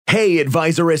Hey,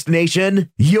 Advisorist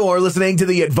Nation. You're listening to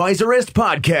the Advisorist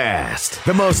Podcast,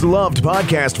 the most loved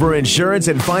podcast for insurance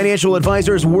and financial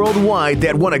advisors worldwide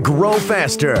that want to grow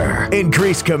faster,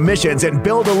 increase commissions, and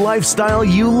build a lifestyle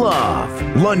you love.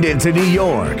 London to New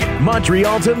York,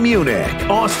 Montreal to Munich,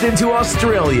 Austin to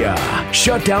Australia.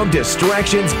 Shut down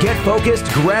distractions, get focused,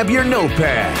 grab your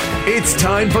notepad. It's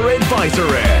time for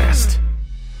Advisorist.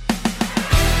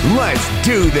 Let's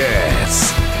do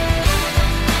this.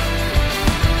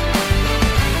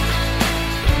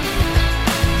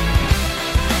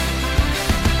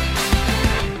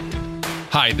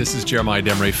 Hi, this is Jeremiah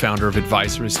Demray, founder of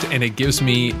Advisorist, and it gives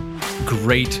me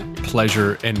great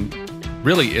pleasure and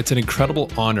really it's an incredible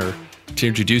honor to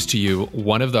introduce to you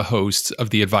one of the hosts of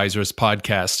the Advisorist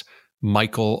podcast,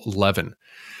 Michael Levin.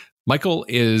 Michael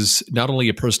is not only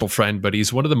a personal friend, but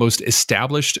he's one of the most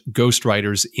established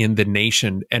ghostwriters in the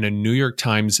nation and a New York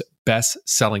Times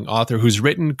best-selling author who's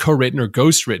written, co-written, or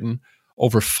ghostwritten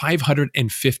over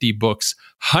 550 books,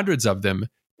 hundreds of them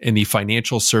in the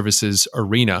financial services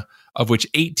arena, of which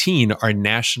 18 are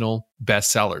national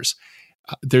bestsellers.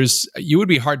 You would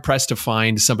be hard-pressed to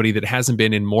find somebody that hasn't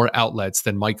been in more outlets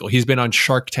than Michael. He's been on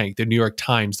Shark Tank, the New York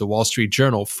Times, the Wall Street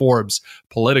Journal, Forbes,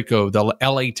 Politico, the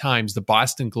LA Times, the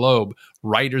Boston Globe,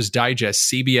 Writer's Digest,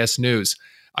 CBS News.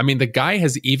 I mean, the guy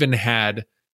has even had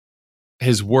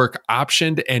his work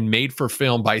optioned and made for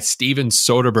film by Steven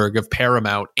Soderbergh of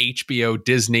Paramount, HBO,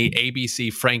 Disney,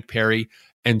 ABC, Frank Perry,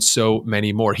 and so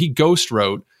many more. He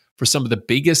ghostwrote for some of the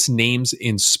biggest names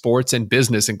in sports and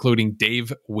business, including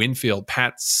Dave Winfield,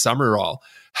 Pat Summerall,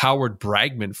 Howard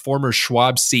Bragman, former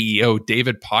Schwab CEO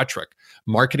David Pottruck,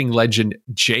 marketing legend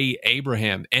Jay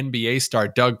Abraham, NBA star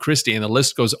Doug Christie, and the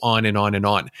list goes on and on and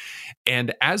on.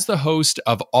 And as the host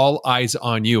of All Eyes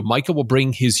on You, Michael will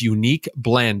bring his unique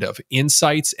blend of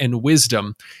insights and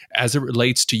wisdom as it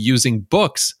relates to using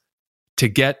books to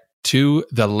get to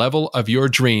the level of your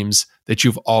dreams that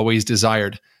you've always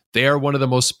desired. They are one of the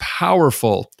most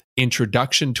powerful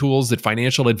introduction tools that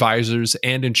financial advisors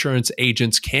and insurance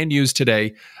agents can use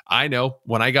today. I know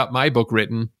when I got my book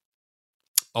written,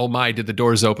 oh my, did the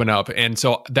doors open up. And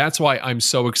so that's why I'm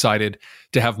so excited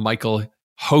to have Michael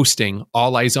hosting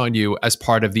All Eyes on You as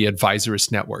part of the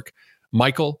Advisorist Network.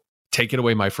 Michael, take it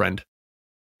away, my friend.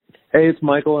 Hey, it's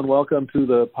Michael, and welcome to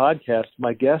the podcast.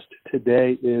 My guest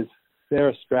today is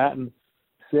Sarah Stratton.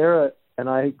 Sarah and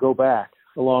I go back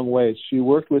a long ways. She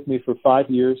worked with me for 5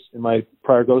 years in my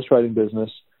prior ghostwriting business,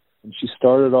 and she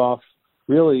started off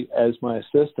really as my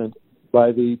assistant.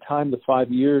 By the time the 5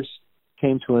 years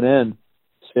came to an end,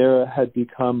 Sarah had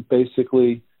become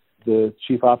basically the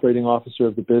chief operating officer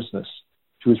of the business.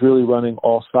 She was really running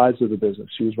all sides of the business.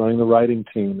 She was running the writing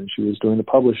team, and she was doing the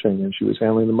publishing, and she was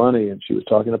handling the money, and she was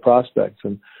talking to prospects,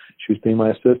 and she was being my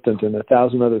assistant, and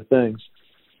 1,000 other things.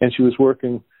 And she was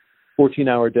working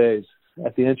 14-hour days.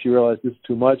 At the end, she realized this is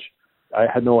too much. I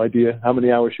had no idea how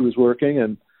many hours she was working,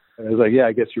 and I was like, yeah,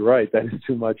 I guess you're right. That is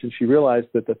too much. And she realized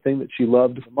that the thing that she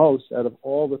loved the most out of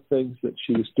all the things that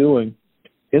she was doing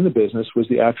in the business was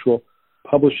the actual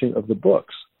publishing of the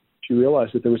books. She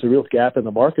realized that there was a real gap in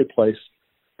the marketplace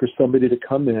for somebody to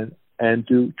come in and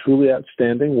do truly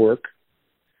outstanding work,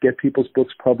 get people's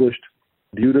books published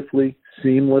beautifully,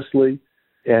 seamlessly,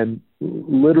 and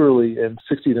literally in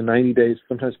 60 to 90 days,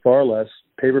 sometimes far less,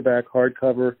 paperback,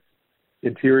 hardcover,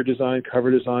 interior design, cover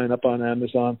design up on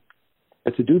Amazon,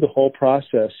 and to do the whole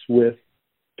process with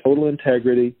total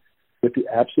integrity, with the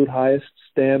absolute highest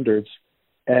standards,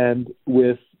 and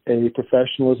with a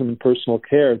professionalism and personal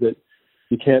care that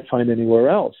you can't find anywhere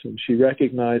else. And she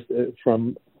recognized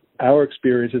from our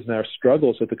experiences and our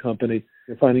struggles at the company,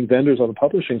 finding vendors on the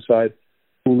publishing side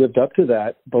who lived up to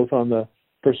that, both on the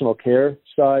personal care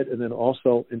side and then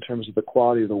also in terms of the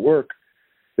quality of the work.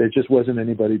 There just wasn't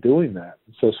anybody doing that.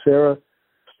 So Sarah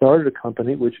started a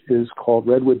company which is called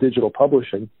Redwood Digital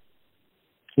Publishing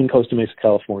in Costa Mesa,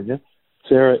 California.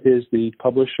 Sarah is the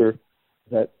publisher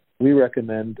that we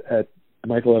recommend at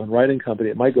Michael Levin Writing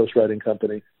Company, at my ghostwriting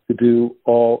company, to do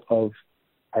all of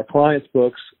our clients'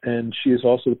 books. And she is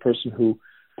also the person who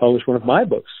published one of my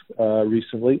books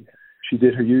recently. She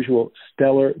did her usual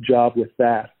stellar job with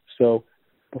that. So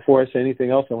before I say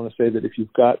anything else, I want to say that if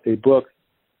you've got a book,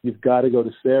 you've got to go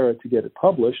to Sarah to get it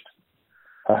published.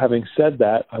 Having said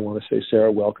that, I want to say,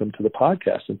 Sarah, welcome to the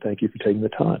podcast, and thank you for taking the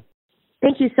time.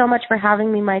 Thank you so much for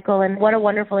having me, Michael, and what a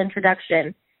wonderful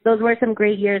introduction. Those were some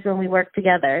great years when we worked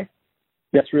together.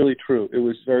 That's really true. It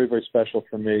was very, very special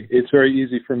for me. It's very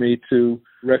easy for me to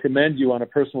recommend you on a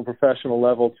personal, professional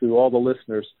level to all the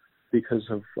listeners because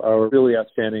of our really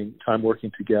outstanding time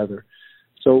working together.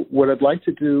 So what I'd like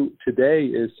to do today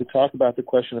is to talk about the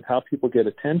question of how people get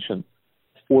attention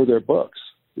for their books.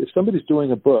 if somebody's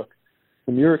doing a book,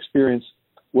 from your experience,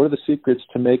 what are the secrets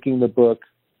to making the book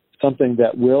something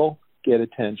that will get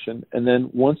attention? And then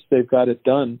once they've got it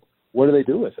done, what do they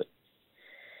do with it?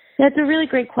 That's a really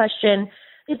great question.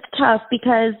 It's tough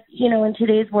because, in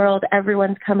today's world,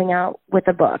 everyone's coming out with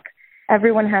a book.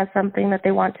 Everyone has something that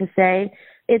they want to say.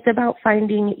 It's about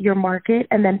finding your market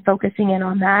and then focusing in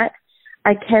on that.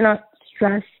 I cannot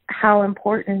stress how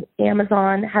important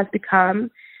Amazon has become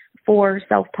for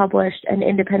self-published and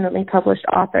independently published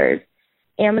authors.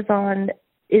 Amazon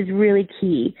is really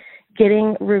key.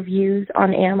 Getting reviews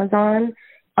on Amazon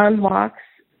unlocks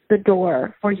the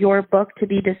door for your book to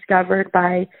be discovered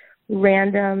by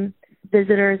random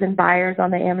visitors and buyers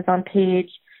on the Amazon page.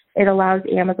 It allows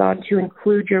Amazon to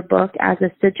include your book as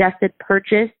a suggested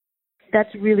purchase.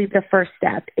 That's really the first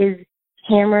step, is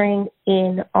hammering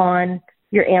in on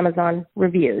your Amazon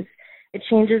reviews. It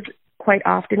changes quite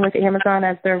often with Amazon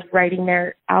as they're writing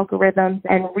their algorithms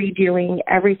and redoing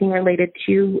everything related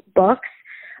to books.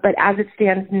 But as it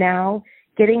stands now,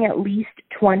 getting at least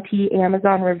 20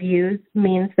 Amazon reviews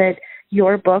means that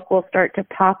your book will start to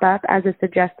pop up as a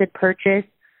suggested purchase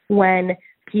when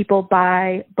people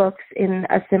buy books in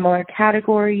a similar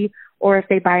category, or if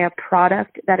they buy a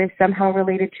product that is somehow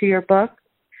related to your book.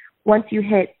 Once you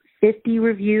hit 50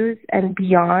 reviews and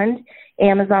beyond,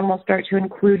 Amazon will start to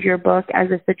include your book as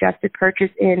a suggested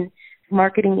purchase in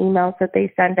marketing emails that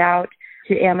they send out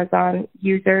to Amazon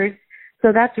users.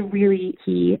 So that's really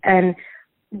key. And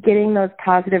getting those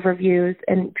positive reviews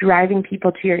and driving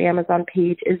people to your Amazon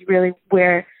page is really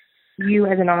where you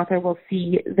as an author will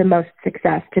see the most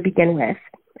success to begin with.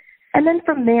 And then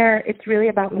from there, it's really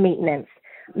about maintenance,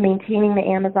 maintaining the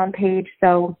Amazon page.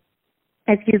 So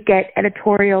if you get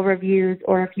editorial reviews,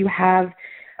 or if you have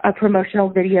a promotional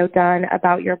video done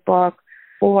about your book,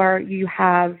 or you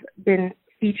have been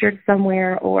featured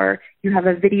somewhere, or you have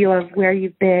a video of where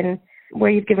you've been, where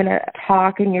you've given a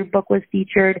talk and your book was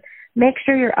featured, make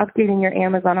sure you're updating your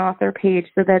Amazon author page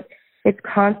so that it's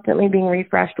constantly being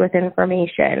refreshed with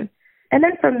information. And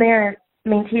then from there,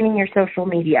 maintaining your social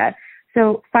media.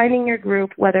 So finding your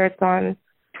group, whether it's on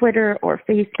Twitter or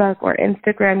Facebook or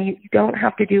Instagram, you don't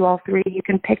have to do all three. You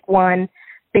can pick one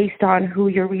based on who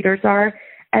your readers are,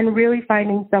 and really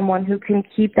finding someone who can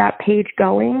keep that page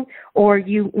going, or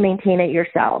you maintain it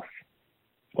yourself.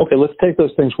 Okay, let's take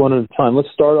those things one at a time. Let's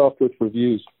start off with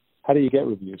reviews. How do you get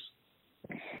reviews?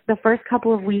 The first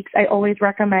couple of weeks, I always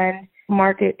recommend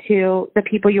market to the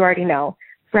people you already know,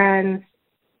 friends,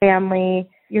 family,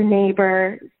 your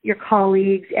neighbor, your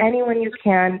colleagues, anyone you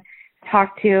can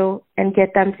talk to and get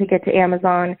them to get to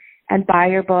Amazon and buy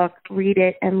your book, read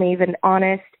it, and leave an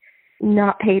honest,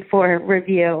 not paid for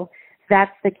review.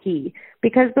 That's the key,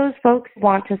 because those folks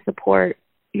want to support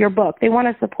your book. They want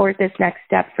to support this next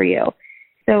step for you.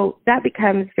 So that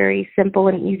becomes very simple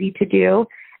and easy to do,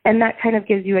 and that kind of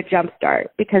gives you a jump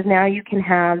start, because now you can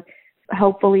have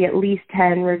hopefully at least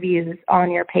 10 reviews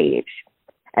on your page.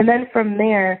 And then from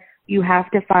there, you have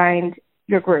to find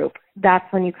your group. That's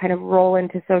when you kind of roll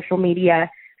into social media.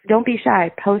 Don't be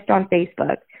shy. Post on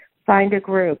Facebook. Find a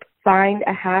group. Find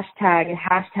a hashtag and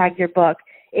hashtag your book.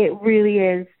 It really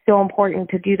is so important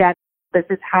to do that. This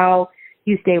is how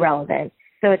you stay relevant.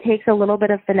 So it takes a little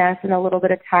bit of finesse and a little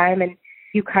bit of time, and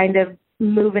you kind of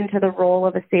move into the role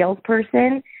of a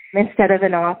salesperson instead of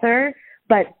an author.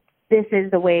 But this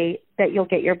is the way that you'll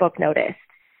get your book noticed.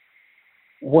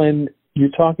 When you're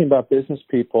talking about business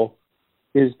people,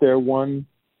 is there one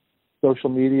social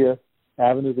media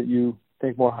avenue that you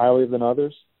think more highly of than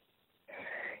others?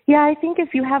 Yeah, I think if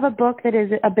you have a book that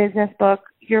is a business book,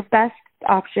 your best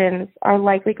options are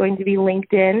likely going to be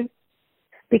LinkedIn,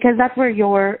 because that's where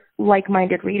your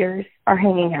like-minded readers are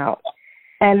hanging out.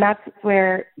 And that's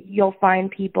where you'll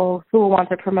find people who will want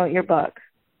to promote your book.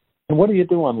 And what do you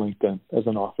do on LinkedIn as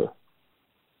an author?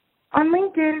 On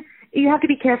LinkedIn, you have to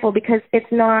be careful because it's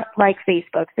not like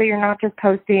Facebook. So you're not just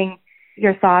posting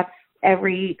your thoughts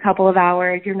every couple of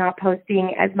hours. You're not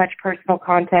posting as much personal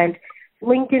content.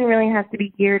 LinkedIn really has to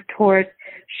be geared towards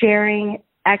sharing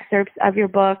excerpts of your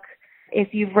book. If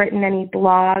you've written any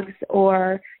blogs,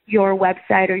 or your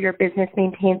website or your business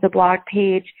maintains a blog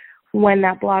page, when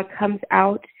that blog comes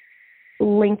out,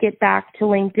 link it back to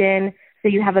LinkedIn so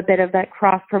you have a bit of that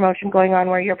cross-promotion going on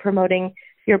where you're promoting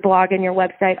your blog and your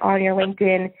website on your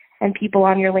LinkedIn, and people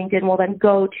on your LinkedIn will then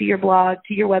go to your blog,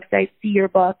 to your website, see your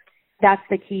book. That's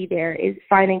the key there, is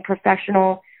finding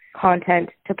professional content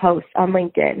to post on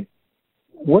LinkedIn.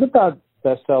 What about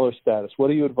bestseller status? What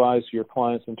do you advise your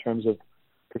clients in terms of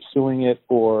pursuing it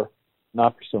or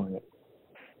not pursuing it?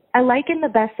 I liken the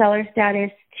bestseller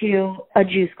status to a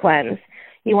juice cleanse.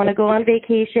 You want to go on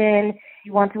vacation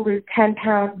You want to lose 10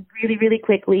 pounds really, really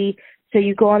quickly. So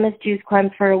you go on this juice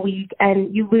cleanse for a week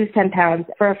and you lose 10 pounds.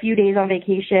 For a few days on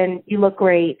vacation, you look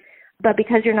great. But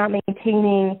because you're not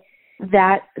maintaining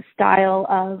that style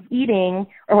of eating,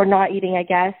 or not eating, I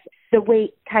guess, the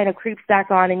weight kind of creeps back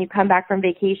on and you come back from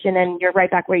vacation and you're right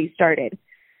back where you started.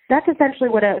 That's essentially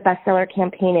what a bestseller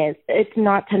campaign is. It's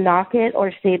not to knock it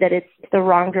or say that it's the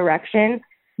wrong direction.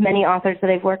 Many authors that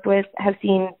I've worked with have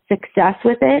seen success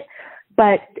with it,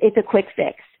 but it's a quick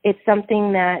fix. It's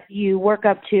something that you work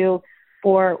up to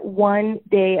for one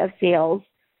day of sales,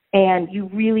 and you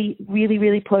really, really,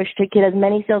 really push to get as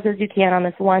many sales as you can on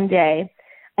this one day,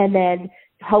 and then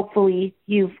hopefully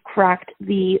you've cracked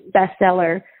the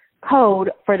bestseller code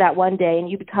for that one day, and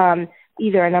you become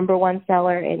either a number one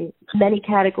seller in many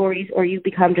categories or you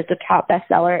become just a top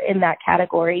bestseller in that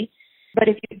category. But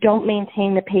if you don't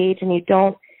maintain the page and you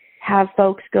don't have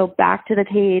folks go back to the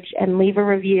page and leave a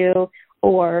review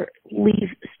or leave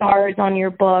stars on your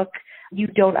book, you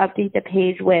don't update the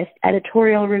page with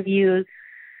editorial reviews,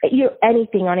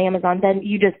 anything on Amazon, then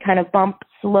you just kind of bump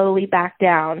slowly back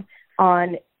down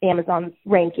on Amazon's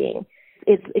ranking.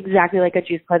 It's exactly like a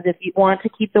juice cleanse. If you want to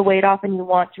keep the weight off and you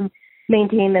want to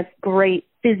maintain this great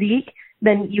physique,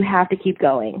 then you have to keep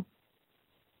going.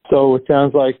 So it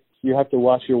sounds like you have to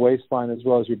watch your waistline as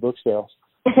well as your book sales.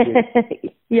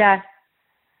 Yeah.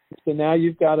 So now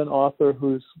you've got an author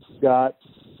who's got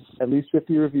at least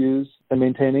 50 reviews and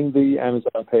maintaining the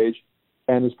Amazon page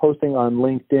and is posting on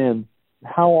LinkedIn.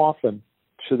 How often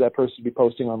should that person be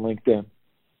posting on LinkedIn?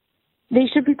 They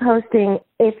should be posting,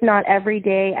 if not every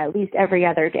day, at least every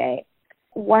other day.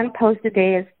 One post a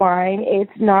day is fine.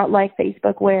 It's not like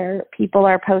Facebook where people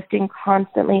are posting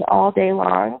constantly all day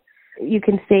long. You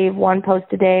can save one post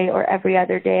a day or every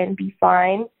other day and be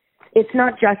fine. It's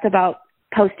not just about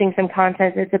posting some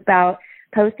content. It's about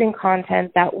posting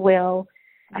content that will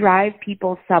drive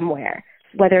people somewhere,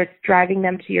 whether it's driving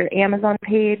them to your Amazon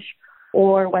page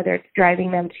or whether it's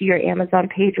driving them to your Amazon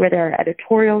page where there are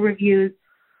editorial reviews,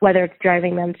 whether it's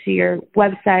driving them to your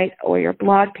website or your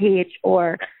blog page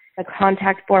or a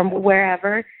contact form,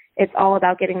 wherever. It's all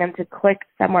about getting them to click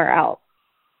somewhere else.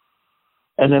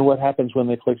 And then what happens when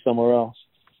they click somewhere else?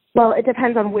 Well, it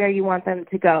depends on where you want them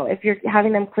to go. If you're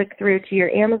having them click through to your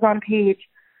Amazon page,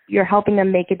 you're helping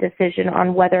them make a decision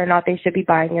on whether or not they should be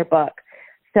buying your book.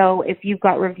 So if you've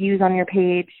got reviews on your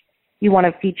page, you want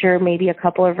to feature maybe a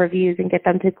couple of reviews and get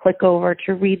them to click over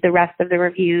to read the rest of the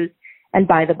reviews and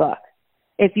buy the book.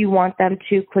 If you want them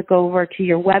to click over to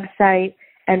your website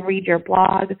and read your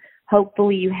blog,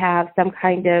 hopefully you have some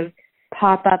kind of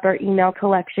pop-up or email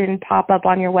collection pop-up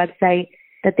on your website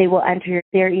that they will enter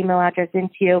their email address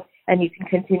into, and you can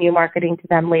continue marketing to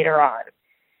them later on.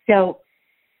 So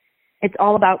it's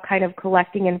all about kind of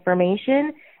collecting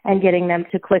information and getting them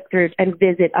to click through and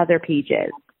visit other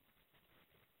pages.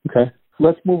 Okay.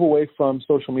 Let's move away from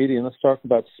social media and let's talk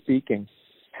about speaking.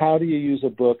 How do you use a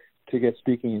book to get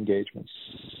speaking engagements?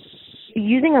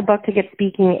 Using a book to get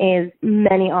speaking is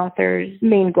many authors'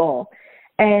 main goal.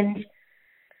 And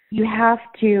you have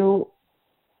to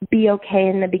be okay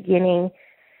in the beginning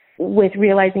with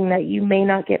realizing that you may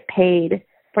not get paid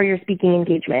for your speaking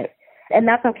engagement. And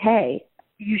that's okay.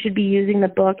 You should be using the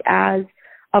book as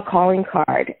a calling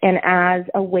card and as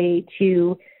a way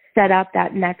to set up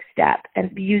that next step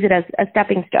and use it as a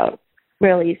stepping stone,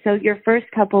 really. So your first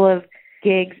couple of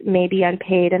gigs may be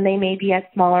unpaid, and they may be at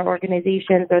smaller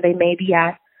organizations or they may be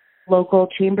at local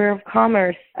Chamber of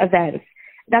Commerce events.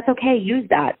 That's okay. Use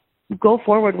that. Go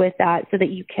forward with that so that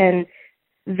you can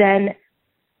then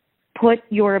put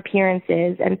your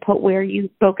appearances and put where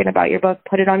you've spoken about your book,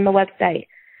 put it on the website,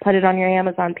 put it on your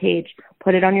Amazon page,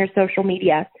 put it on your social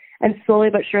media. And slowly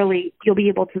but surely, you'll be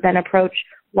able to then approach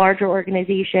larger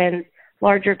organizations,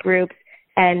 larger groups,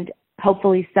 and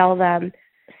hopefully sell them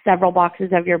several boxes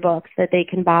of your books that they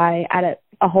can buy at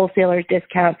a wholesaler's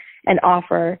discount and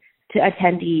offer to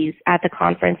attendees at the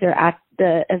conference or at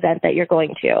the event that you're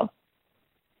going to.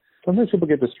 Sometimes people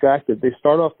get distracted. They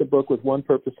start off the book with one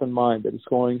purpose in mind, that it's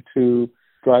going to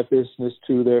drive business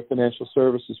to their financial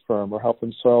services firm or help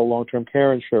them sell long-term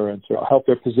care insurance or help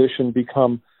their position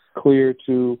become clear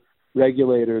to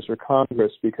regulators or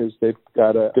Congress because they've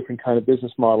got a different kind of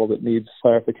business model that needs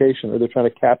clarification, or they're trying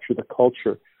to capture the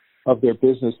culture of their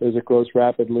business as it grows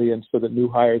rapidly, and so that new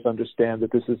hires understand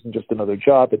that this isn't just another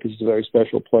job, that this is a very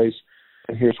special place,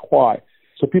 and here's why.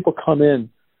 So people come in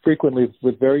frequently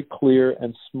with very clear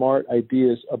and smart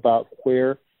ideas about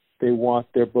where they want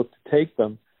their book to take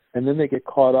them, and then they get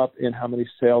caught up in how many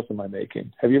sales am I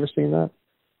making. Have you ever seen that?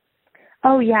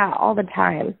 Oh, yeah, all the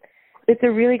time. It's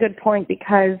a really good point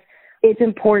because it's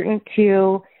important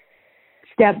to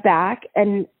step back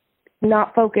and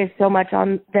not focus so much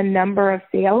on the number of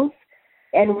sales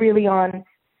and really on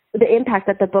the impact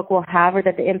that the book will have, or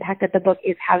that the impact that the book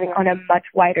is having on a much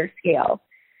wider scale.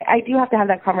 I do have to have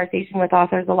that conversation with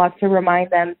authors a lot to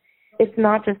remind them it's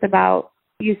not just about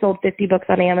you sold 50 books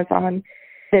on Amazon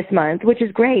this month, which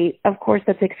is great. Of course,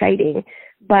 that's exciting.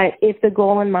 But if the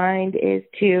goal in mind is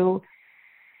to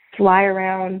fly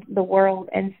around the world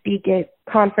and speak at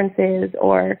conferences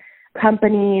or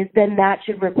companies, then that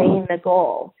should remain the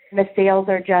goal. The sales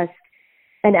are just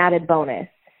an added bonus.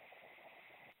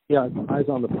 Yeah, eyes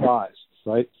on the prize,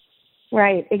 right?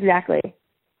 Right, exactly.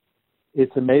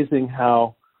 It's amazing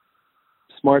how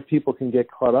smart people can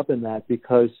get caught up in that,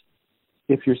 because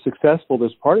if you're successful,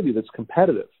 there's part of you that's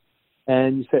competitive.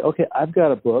 And you say, okay, I've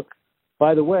got a book.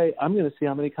 By the way, I'm going to see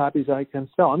how many copies I can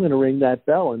sell. I'm going to ring that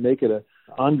bell and make it an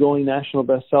ongoing national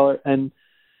bestseller. And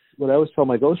what I always tell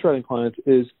my ghostwriting clients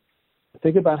is,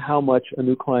 think about how much a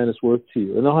new client is worth to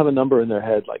you. And they'll have a number in their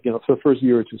head, like, for the first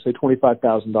year or two, say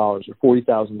 $25,000 or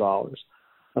 $40,000.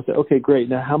 I'll say, okay, great.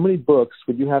 Now, how many books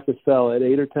would you have to sell at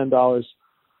 $8 or $10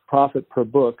 profit per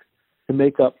book to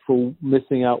make up for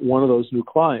missing out one of those new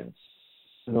clients?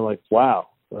 And they're like, wow,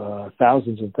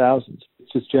 thousands and thousands.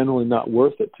 It's just generally not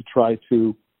worth it to try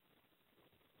to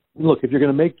look. If you're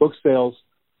going to make book sales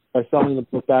by selling the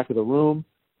book back of the room,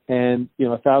 and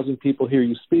 1,000 people hear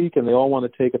you speak, and they all want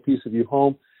to take a piece of you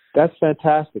home, that's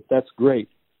fantastic. That's great.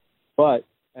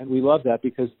 And we love that,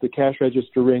 because the cash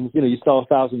register rings. You sell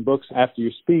 1,000 books after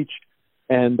your speech,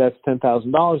 and that's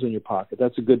 $10,000 in your pocket.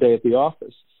 That's a good day at the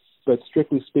office. But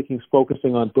strictly speaking,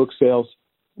 focusing on book sales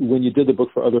when you did the book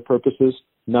for other purposes,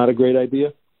 not a great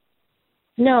idea?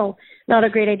 No, not a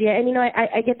great idea. And,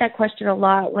 I get that question a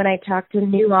lot when I talk to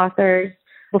new authors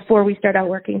before we start out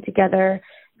working together.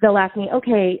 They'll ask me,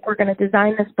 okay, we're going to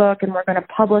design this book and we're going to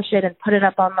publish it and put it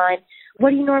up online.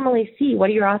 What do you normally see? What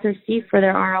do your authors see for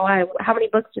their ROI? How many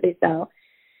books do they sell?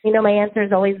 My answer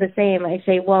is always the same. I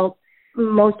say, well,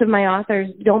 most of my authors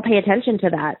don't pay attention to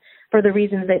that for the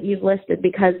reasons that you've listed,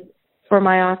 because for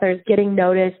my authors, getting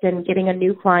noticed and getting a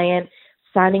new client,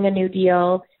 signing a new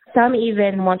deal, some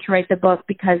even want to write the book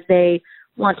because they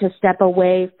want to step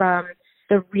away from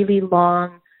the really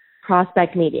long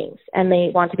prospect meetings, and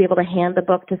they want to be able to hand the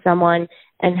book to someone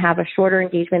and have a shorter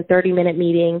engagement, 30-minute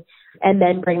meeting, and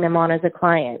then bring them on as a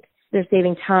client. They're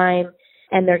saving time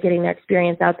and they're getting their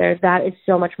experience out there. That is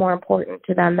so much more important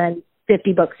to them than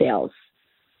 50 book sales.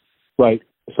 Right.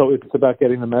 So it's about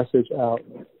getting the message out.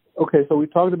 Okay, so we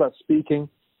talked about speaking.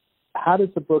 How does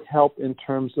the book help in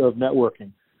terms of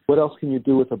networking? What else can you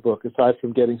do with a book aside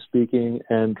from getting speaking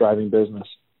and driving business?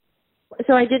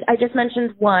 So I just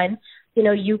mentioned one.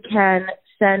 You can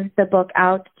send the book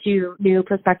out to new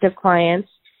prospective clients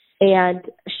and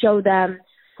show them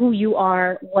who you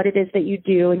are, what it is that you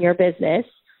do in your business.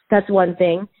 That's one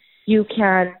thing. You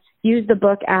can use the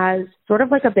book as sort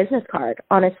of like a business card,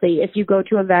 honestly. If you go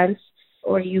to events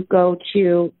or you go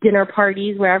to dinner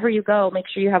parties, wherever you go, make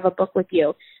sure you have a book with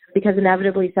you, because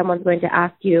inevitably someone's going to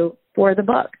ask you for the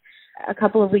book. A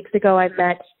couple of weeks ago, I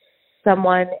met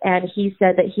someone, and he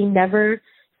said that he never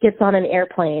gets on an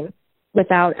airplane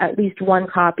without at least one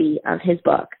copy of his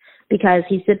book, because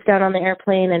he sits down on the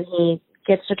airplane and he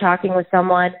gets to talking with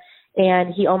someone,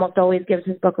 and he almost always gives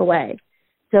his book away.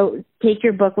 So take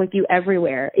your book with you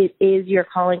everywhere. It is your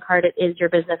calling card. It is your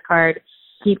business card.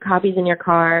 Keep copies in your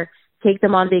car. Take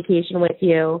them on vacation with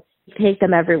you. Take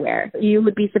them everywhere. You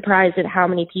would be surprised at how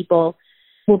many people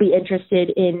will be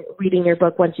interested in reading your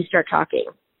book once you start talking.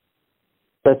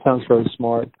 That sounds very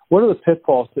smart. What are the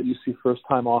pitfalls that you see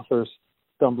first-time authors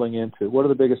stumbling into? What are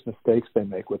the biggest mistakes they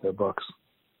make with their books?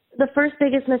 The first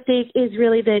biggest mistake is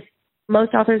really that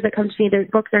most authors that come to me, their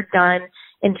books are done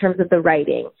in terms of the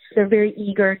writing. They're very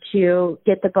eager to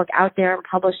get the book out there and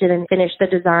publish it and finish the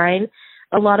design.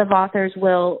 A lot of authors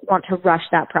will want to rush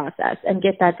that process and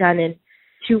get that done in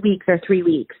 2 weeks or 3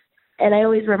 weeks. And I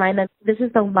always remind them, this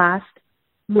is the last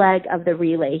leg of the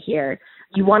relay here.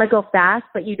 You want to go fast,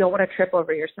 but you don't want to trip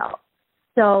over yourself.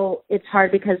 So it's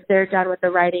hard because they're done with the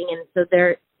writing, and so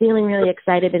they're feeling really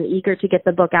excited and eager to get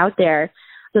the book out there.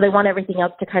 So they want everything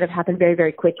else to kind of happen very,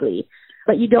 very quickly.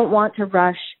 But you don't want to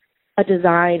rush a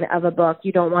design of a book.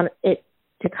 You don't want it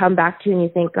to come back to you and you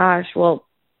think, gosh, well,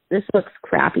 this looks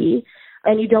crappy.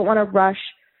 And you don't want to rush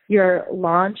your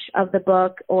launch of the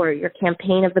book or your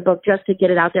campaign of the book just to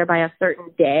get it out there by a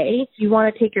certain day. You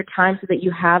want to take your time so that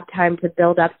you have time to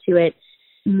build up to it.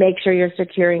 Make sure you're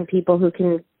securing people who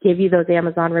can give you those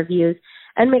Amazon reviews,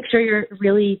 and make sure you're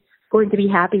really going to be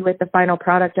happy with the final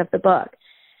product of the book.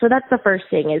 So that's the first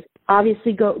thing, is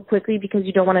obviously go quickly because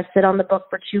you don't want to sit on the book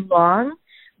for too long,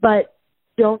 but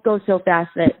don't go so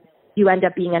fast that you end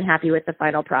up being unhappy with the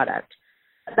final product.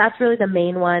 That's really the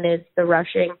main one, is the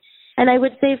rushing. And I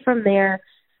would say from there,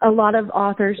 a lot of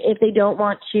authors, if they don't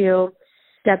want to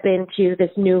step into this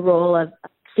new role of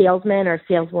salesman or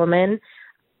saleswoman,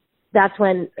 that's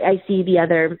when I see the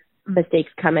other mistakes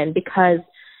come in. Because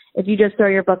if you just throw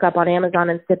your book up on Amazon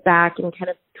and sit back and kind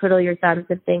of twiddle your thumbs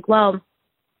and think, well,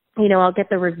 I'll get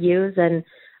the reviews and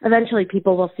eventually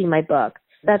people will see my book,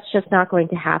 that's just not going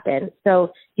to happen.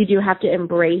 So you do have to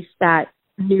embrace that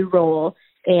new role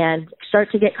and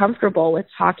start to get comfortable with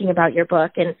talking about your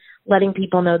book and letting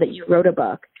people know that you wrote a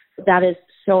book. That is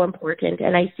so important.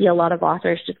 And I see a lot of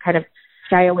authors just kind of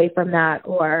shy away from that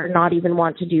or not even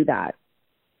want to do that.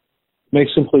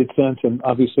 Makes complete sense. And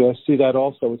obviously I see that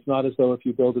also. It's not as though if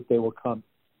you build it, they will come.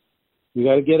 You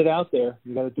got to get it out there.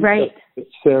 You got to do right. Stuff.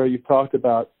 Sarah, you talked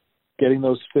about getting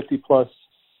those 50 plus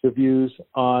reviews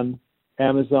on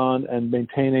Amazon and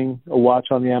maintaining a watch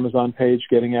on the Amazon page,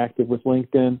 getting active with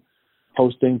LinkedIn,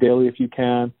 posting daily if you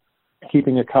can,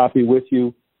 keeping a copy with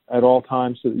you at all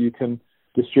times so that you can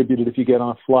distribute it if you get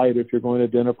on a flight or if you're going to a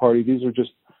dinner party. These are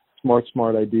just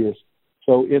smart ideas.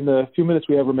 So in the few minutes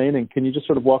we have remaining, can you just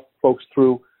sort of walk folks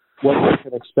through what they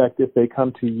can expect if they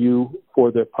come to you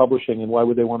for their publishing, and why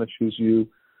would they want to choose you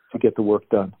to get the work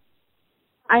done?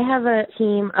 I have a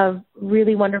team of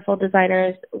really wonderful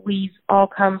designers. We've all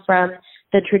come from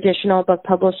the traditional book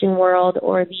publishing world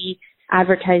or the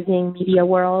advertising media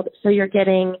world. So you're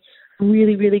getting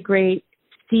really, really great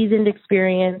seasoned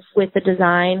experience with the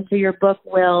design. So your book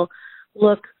will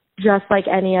look just like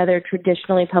any other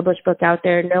traditionally published book out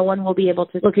there. No one will be able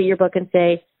to look at your book and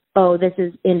say, oh, this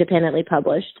is independently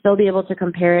published. They'll be able to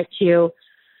compare it to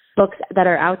books that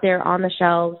are out there on the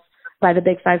shelves by the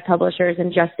big five publishers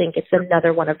and just think it's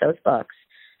another one of those books.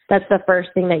 That's the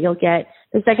first thing that you'll get.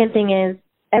 The second thing is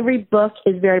every book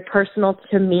is very personal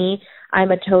to me.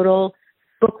 I'm a total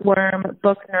bookworm,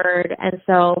 book nerd, and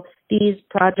so these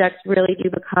projects really do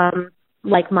become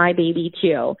like my baby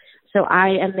too. So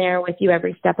I am there with you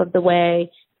every step of the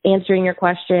way, answering your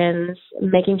questions,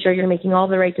 making sure you're making all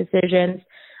the right decisions.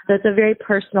 So it's a very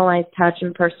personalized touch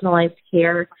and personalized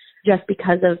care just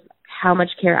because of how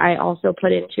much care I also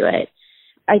put into it.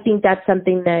 I think that's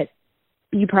something that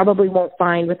you probably won't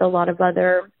find with a lot of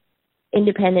other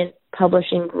independent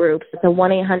publishing groups. It's a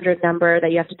 1-800 number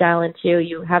that you have to dial into.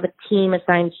 You have a team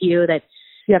assigned to you that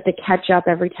you have to catch up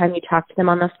every time you talk to them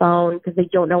on the phone because they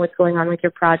don't know what's going on with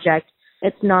your project.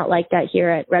 It's not like that here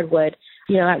at Redwood.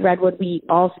 At Redwood, we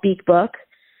all speak book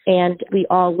and we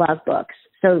all love books.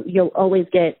 So you'll always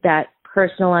get that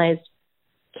personalized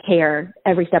care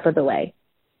every step of the way.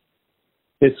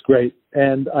 It's great.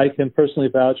 And I can personally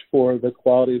vouch for the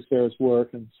quality of Sarah's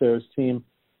work and Sarah's team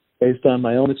based on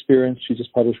my own experience. She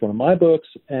just published one of my books,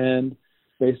 and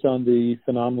based on the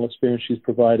phenomenal experience she's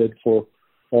provided for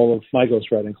all of my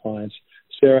ghostwriting clients.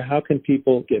 Sarah, how can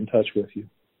people get in touch with you?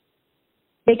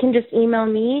 They can just email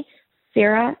me,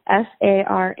 Sarah,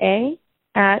 S-A-R-A,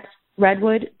 at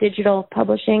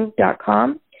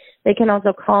redwooddigitalpublishing.com. They can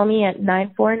also call me at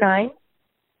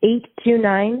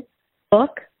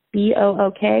 949-829-BOOK,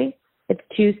 B-O-O-K. It's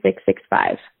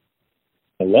 2665.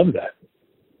 I love that.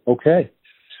 Okay.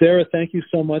 Sarah, thank you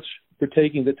so much for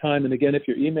taking the time. And again, if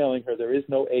you're emailing her, there is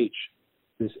no H.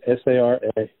 It's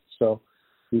S-A-R-A. So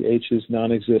the H is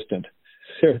non-existent.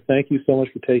 Sarah, thank you so much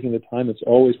for taking the time. It's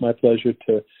always my pleasure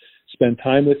to spend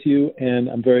time with you, and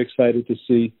I'm very excited to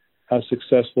see how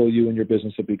successful you and your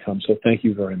business have become. So thank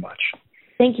you very much.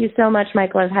 Thank you so much,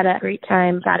 Michael. I've had a great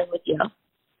time chatting with you.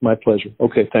 My pleasure.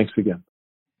 Okay, thanks again.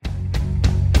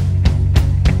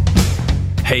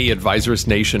 Hey, Advisorist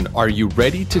Nation, are you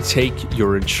ready to take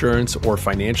your insurance or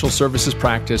financial services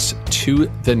practice to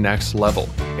the next level?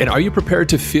 And are you prepared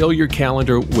to fill your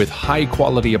calendar with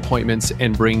high-quality appointments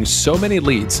and bring so many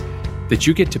leads that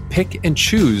you get to pick and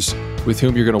choose with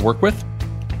whom you're going to work with?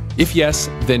 If yes,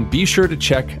 then be sure to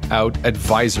check out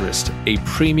Advisorist, a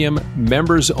premium,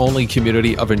 members-only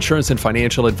community of insurance and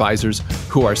financial advisors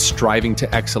who are striving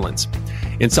to excellence.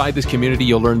 Inside this community,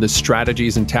 you'll learn the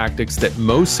strategies and tactics that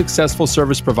most successful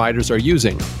service providers are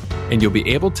using, and you'll be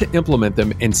able to implement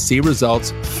them and see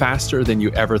results faster than you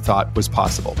ever thought was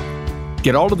possible.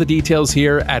 Get all of the details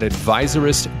here at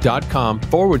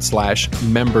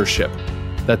advisorist.com/membership.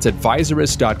 That's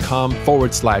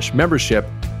advisorist.com/membership.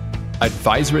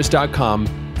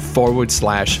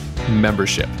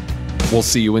 Advisorist.com/membership. We'll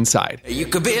see you inside. You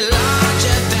could be large